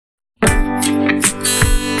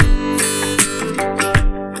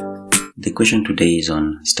question today is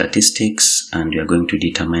on statistics, and we are going to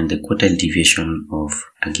determine the quartile deviation of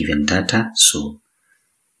a given data. So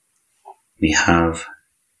we have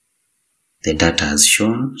the data as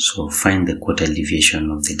shown, so find the quartile deviation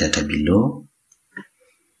of the data below.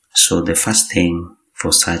 So the first thing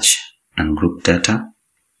for such ungrouped data,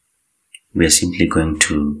 we are simply going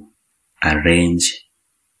to arrange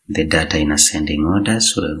the data in ascending order.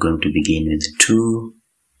 So we're going to begin with 2.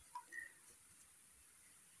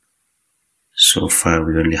 So far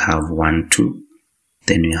we only have 1, 2.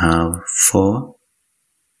 Then we have 4,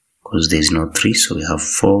 because there is no 3, so we have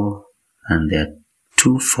 4, and there are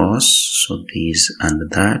 2 4s, so this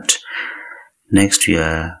and that. Next we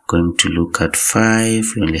are going to look at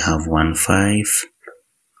 5, we only have 1 5.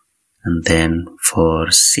 And then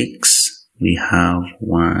for 6, we have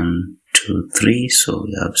 1 2 3, so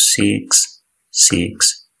we have 6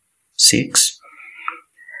 6 6.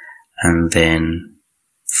 And then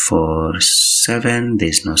for 7,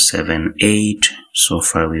 there's no 7 8, so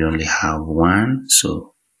far we only have 1,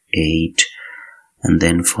 so 8. And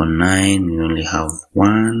then for 9, we only have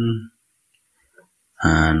 1.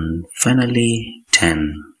 And finally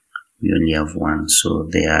 10, we only have 1, so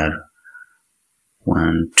they are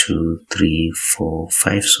 1 2 3 4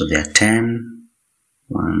 5, so they are 10.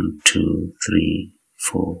 1 2 3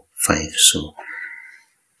 4 5, so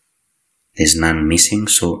there's none missing.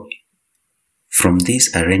 So from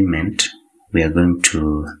this arrangement, we are going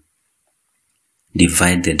to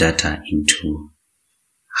divide the data into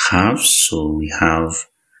halves. So we have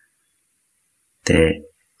the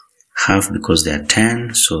half because they are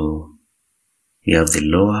 10, so we have the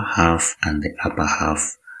lower half and the upper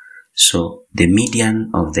half. So the median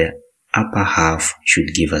of the upper half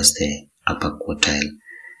should give us the upper quartile.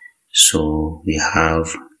 So we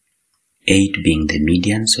have 8 being the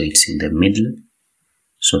median, so it's in the middle.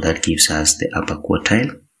 So that gives us the upper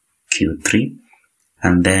quartile, Q3.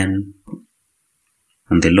 And then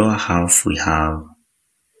on the lower half, we have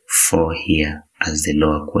 4 here as the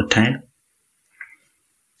lower quartile.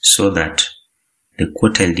 So that the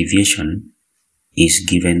quartile deviation is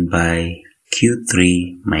given by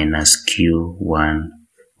Q3 minus Q1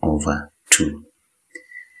 over 2.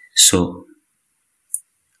 So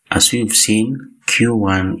as we've seen,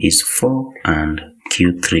 Q1 is 4 and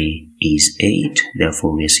Q3 is 8.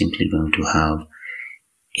 Therefore, we are simply going to have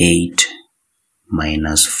 8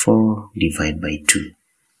 minus 4 divided by 2.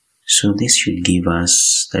 So this should give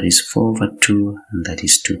us, that is 4 over 2, and that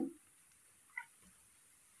is 2.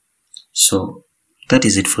 So that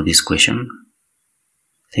is it for this question.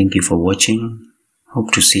 Thank you for watching.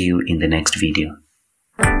 Hope to see you in the next video.